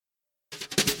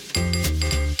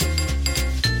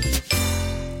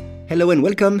Hello and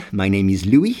welcome, my name is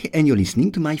Louis and you're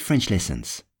listening to my French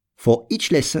lessons. For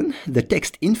each lesson, the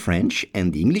text in French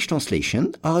and the English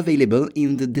translation are available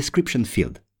in the description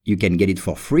field. You can get it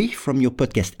for free from your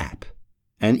podcast app.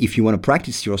 And if you want to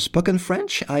practice your spoken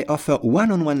French, I offer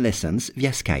one-on-one lessons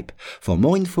via Skype. For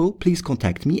more info, please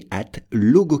contact me at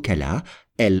logokala,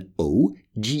 Logokala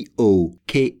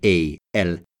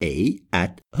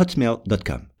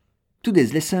 @hotmail.com.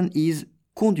 Today's lesson is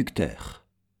conducteur.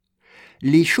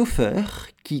 Les chauffeurs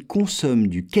qui consomment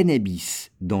du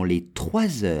cannabis dans les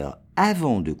 3 heures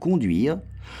avant de conduire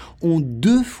ont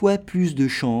 2 fois plus de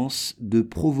chances de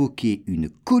provoquer une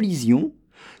collision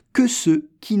que ceux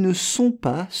qui ne sont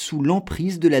pas sous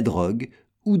l'emprise de la drogue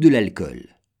ou de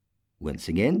l'alcool. Once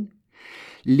again,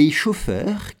 les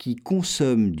chauffeurs qui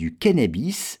consomment du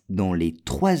cannabis dans les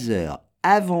 3 heures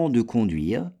avant de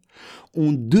conduire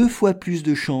ont 2 fois plus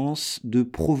de chances de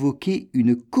provoquer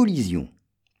une collision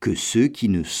que ceux qui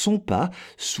ne sont pas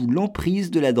sous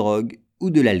l'emprise de la drogue ou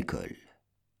de l'alcool.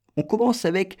 On commence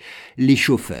avec les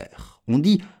chauffeurs. On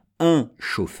dit un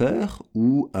chauffeur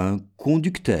ou un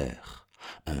conducteur.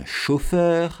 Un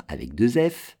chauffeur avec 2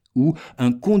 F ou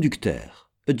un conducteur,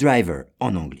 a driver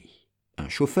en anglais. Un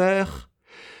chauffeur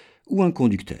ou un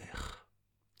conducteur.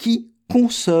 Qui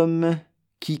consomme,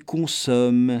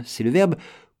 c'est le verbe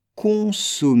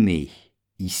consommer.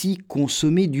 Ici,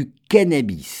 consommer du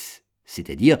cannabis,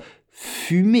 c'est-à-dire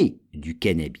fumer du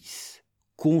cannabis.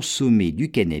 Consommer du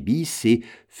cannabis, c'est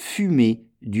fumer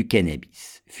du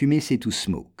cannabis. Fumer, c'est to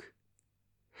smoke.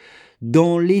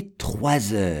 Dans les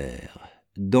 3 heures.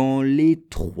 Dans les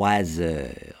 3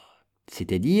 heures.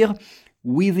 C'est-à-dire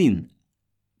within.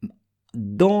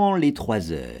 Dans les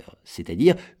 3 heures.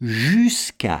 C'est-à-dire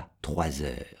jusqu'à 3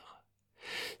 heures.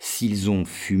 S'ils ont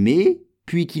fumé,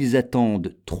 puis qu'ils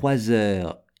attendent 3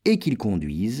 heures et qu'ils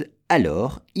conduisent,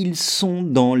 alors ils sont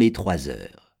dans les 3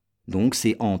 heures. Donc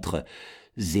c'est entre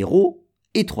 0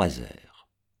 et 3 heures.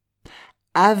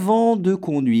 Avant de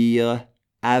conduire,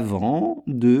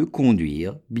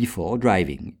 before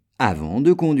driving. Avant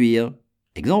de conduire.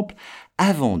 Exemple,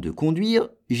 avant de conduire,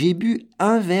 j'ai bu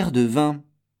un verre de vin.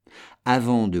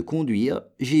 Avant de conduire,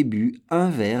 j'ai bu un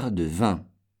verre de vin.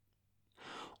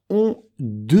 Ont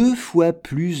 2 fois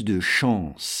plus de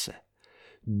chance.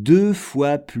 2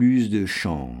 fois plus de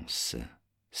chance.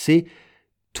 C'est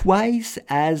twice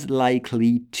as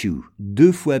likely to.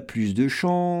 2 fois plus de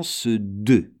chance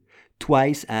de.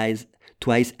 Twice as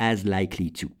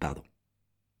likely to, pardon.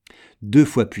 2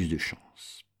 fois plus de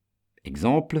chance.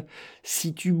 Exemple,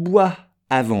 si tu bois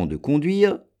avant de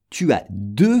conduire, tu as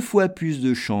 2 fois plus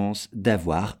de chances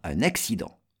d'avoir un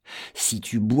accident. Si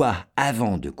tu bois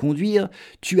avant de conduire,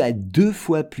 tu as 2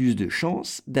 fois plus de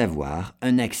chances d'avoir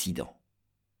un accident.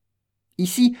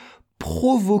 Ici,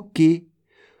 provoquer.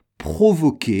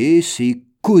 Provoquer, c'est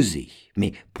causer.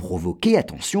 Mais provoquer,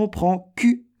 attention, prend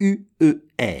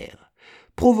Q-U-E-R.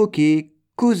 Provoquer,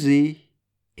 causer.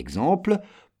 Exemple,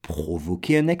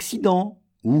 provoquer un accident,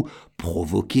 ou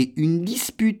provoquer une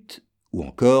dispute, ou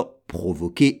encore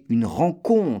provoquer une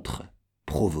rencontre.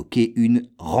 Provoquer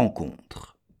une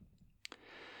rencontre.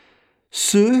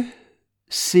 Ceux,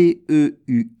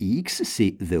 C-E-U-X,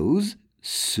 c'est those,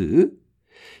 ceux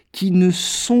qui ne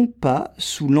sont pas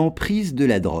sous l'emprise de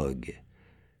la drogue.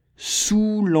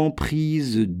 Sous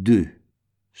l'emprise de.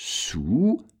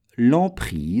 Sous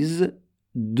l'emprise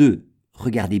de.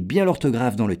 Regardez bien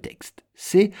l'orthographe dans le texte.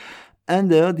 C'est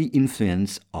under the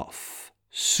influence of.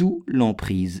 Sous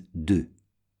l'emprise de.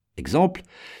 Exemple,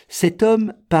 cet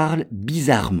homme parle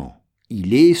bizarrement.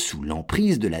 Il est sous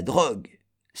l'emprise de la drogue.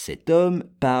 Cet homme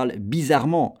parle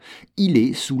bizarrement. Il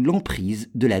est sous l'emprise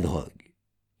de la drogue.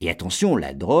 Et attention,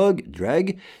 la drogue,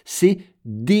 drug, c'est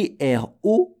D-R-O-G-U-E.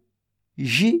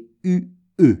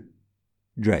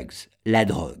 Drugs, la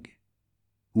drogue.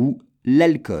 Ou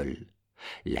l'alcool.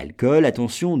 L'alcool,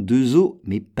 attention, 2 O,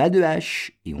 mais pas de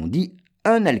H. Et on dit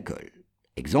un alcool.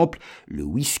 Exemple, le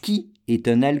whisky est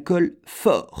un alcool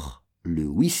fort. Le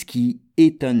whisky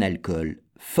est un alcool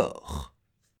fort.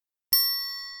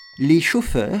 Les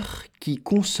chauffeurs qui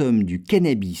consomment du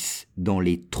cannabis dans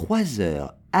les 3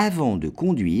 heures avant de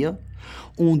conduire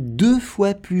ont 2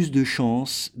 fois plus de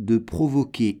chances de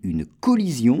provoquer une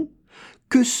collision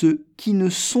que ceux qui ne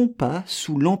sont pas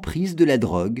sous l'emprise de la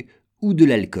drogue ou de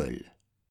l'alcool.